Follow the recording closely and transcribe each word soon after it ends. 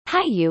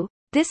Hi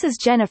this is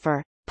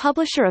Jennifer,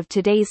 publisher of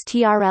today's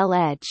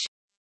TRL Edge.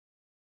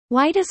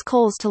 Why does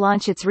Kohl's to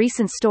launch its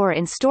recent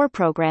store-in-store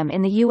program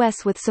in the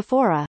US with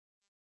Sephora?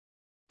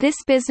 This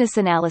business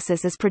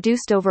analysis is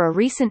produced over a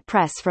recent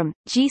press from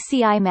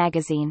GCI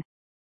magazine.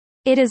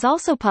 It is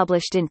also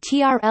published in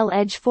TRL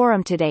Edge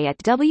forum today at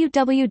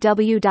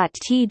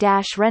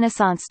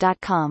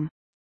www.t-renaissance.com.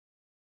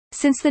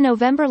 Since the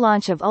November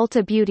launch of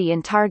Ulta Beauty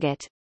in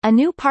Target, a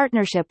new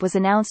partnership was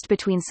announced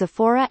between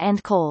Sephora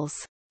and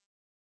Kohl's.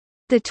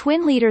 The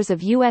twin leaders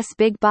of U.S.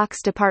 big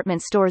box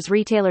department stores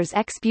retailers'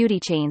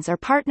 ex-beauty chains are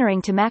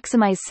partnering to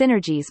maximize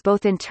synergies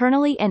both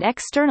internally and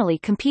externally,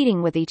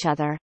 competing with each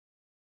other.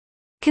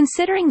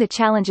 Considering the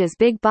challenges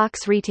big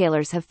box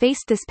retailers have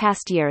faced this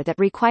past year that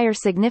require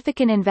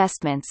significant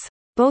investments,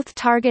 both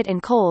Target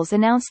and Kohl's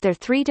announced their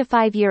 3- to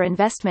 5-year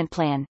investment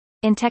plan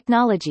in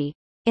technology,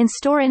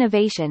 in-store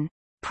innovation,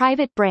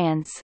 private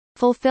brands,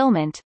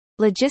 fulfillment,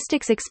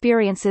 logistics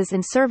experiences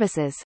and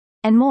services,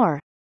 and more.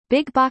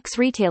 Big box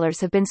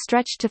retailers have been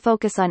stretched to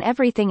focus on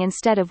everything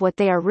instead of what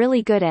they are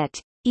really good at,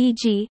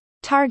 e.g.,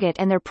 Target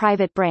and their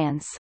private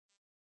brands.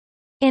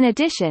 In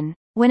addition,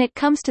 when it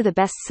comes to the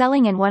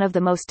best-selling and one of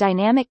the most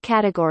dynamic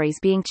categories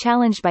being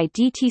challenged by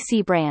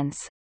DTC brands,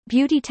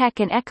 beauty tech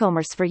and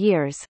e-commerce for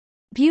years,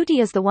 beauty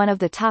is the one of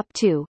the top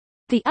two,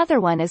 the other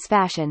one is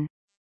fashion.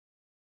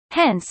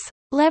 Hence,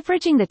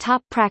 leveraging the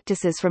top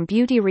practices from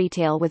beauty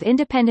retail with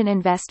independent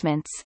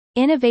investments,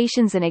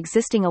 innovations and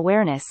existing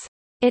awareness,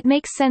 it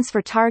makes sense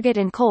for Target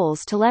and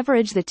Kohl's to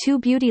leverage the two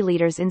beauty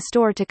leaders in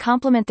store to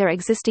complement their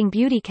existing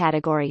beauty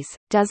categories,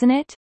 doesn't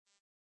it?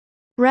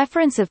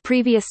 Reference of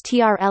previous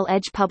TRL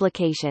Edge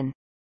publication.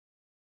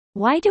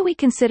 Why do we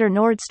consider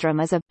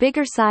Nordstrom as a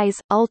bigger size,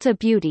 Ulta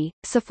Beauty,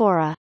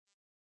 Sephora?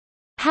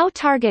 How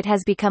Target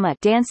has become a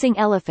dancing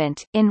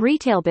elephant in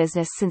retail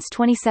business since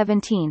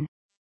 2017.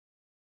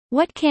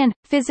 What can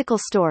physical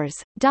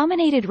stores,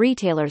 dominated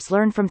retailers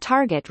learn from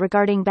Target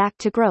regarding back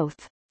to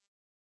growth?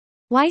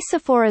 Why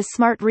Sephora's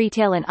smart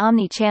retail and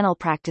omni-channel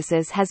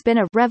practices has been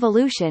a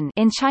revolution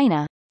in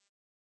China.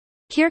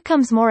 Here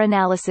comes more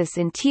analysis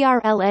in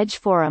TRL Edge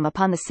forum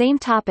upon the same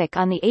topic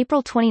on the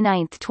April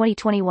 29,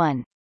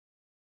 2021.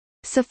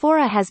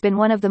 Sephora has been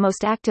one of the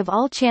most active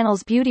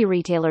all-channels beauty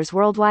retailers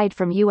worldwide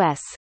from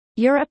US,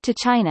 Europe to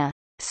China.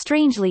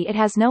 Strangely, it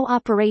has no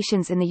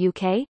operations in the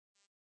UK.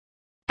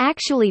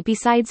 Actually,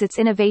 besides its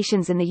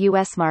innovations in the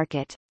US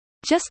market,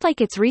 just like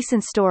its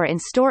recent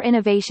store-in-store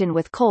innovation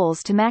with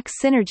Kohl's to max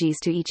synergies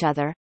to each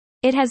other,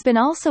 it has been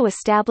also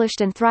established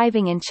and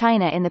thriving in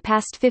China in the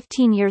past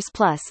 15 years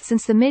plus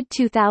since the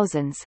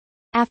mid-2000s,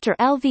 after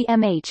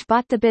LVMH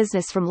bought the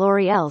business from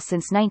L'Oréal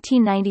since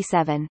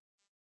 1997.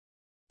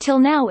 Till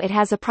now it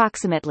has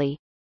approximately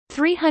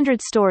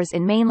 300 stores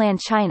in mainland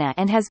China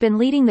and has been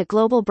leading the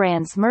global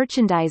brand's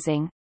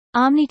merchandising,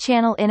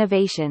 omni-channel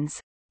innovations,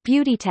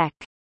 beauty tech,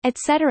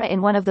 etc.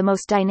 in one of the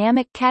most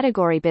dynamic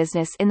category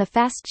business in the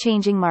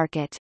fast-changing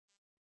market.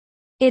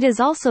 It is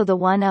also the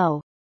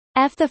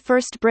the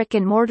first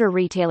brick-and-mortar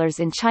retailers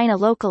in China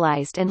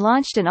localized and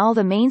launched in all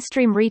the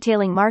mainstream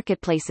retailing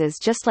marketplaces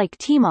just like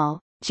Tmall,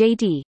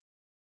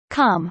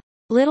 JD.com,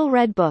 Little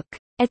Red Book,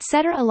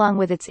 etc. along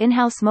with its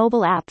in-house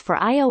mobile app for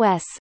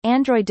iOS,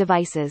 Android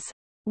devices,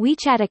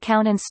 WeChat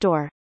account and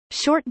store,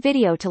 short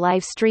video to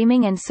live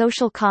streaming and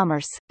social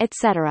commerce,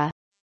 etc.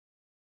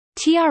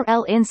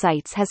 TRL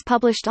Insights has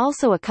published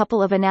also a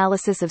couple of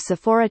analysis of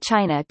Sephora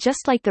China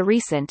just like the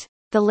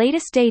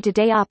latest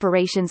day-to-day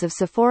operations of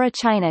Sephora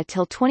China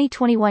till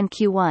 2021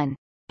 Q1,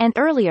 and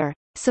earlier,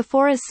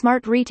 Sephora's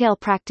smart retail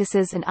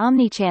practices and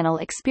omni-channel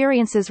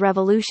experiences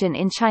revolution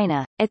in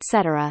China,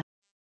 etc.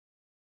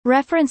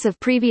 Reference of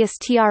previous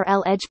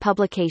TRL Edge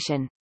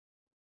publication.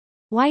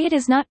 Why it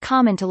is not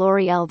common to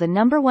L'Oréal the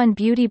 #1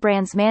 beauty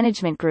brands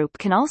management group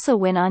can also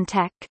win on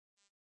tech.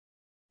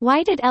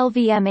 Why did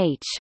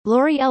LVMH,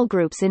 L'Oréal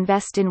groups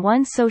invest in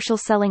one social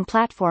selling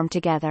platform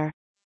together?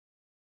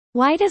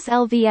 Why does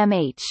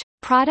LVMH,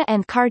 Prada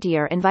and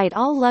Cartier invite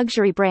all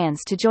luxury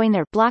brands to join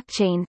their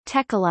blockchain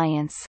tech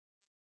alliance?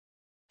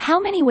 How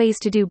many ways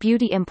to do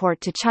beauty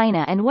import to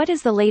China and what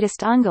is the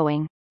latest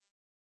ongoing?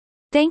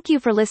 Thank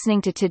you for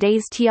listening to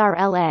today's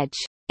TRL Edge.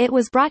 It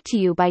was brought to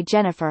you by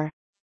Jennifer.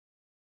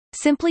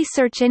 Simply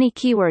search any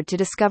keyword to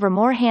discover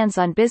more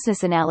hands-on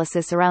business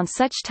analysis around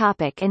such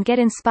topic and get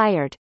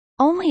inspired.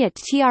 Only at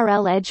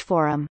TRL Edge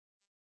forum.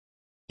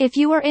 If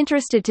you are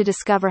interested to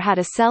discover how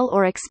to sell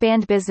or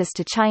expand business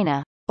to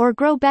China, or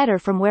grow better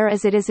from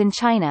whereas it is in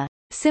China,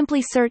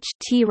 simply search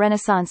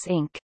T-Renaissance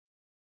Inc.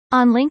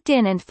 on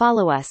LinkedIn and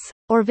follow us,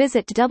 or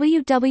visit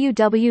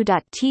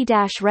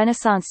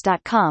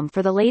www.t-renaissance.com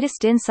for the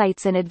latest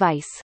insights and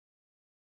advice.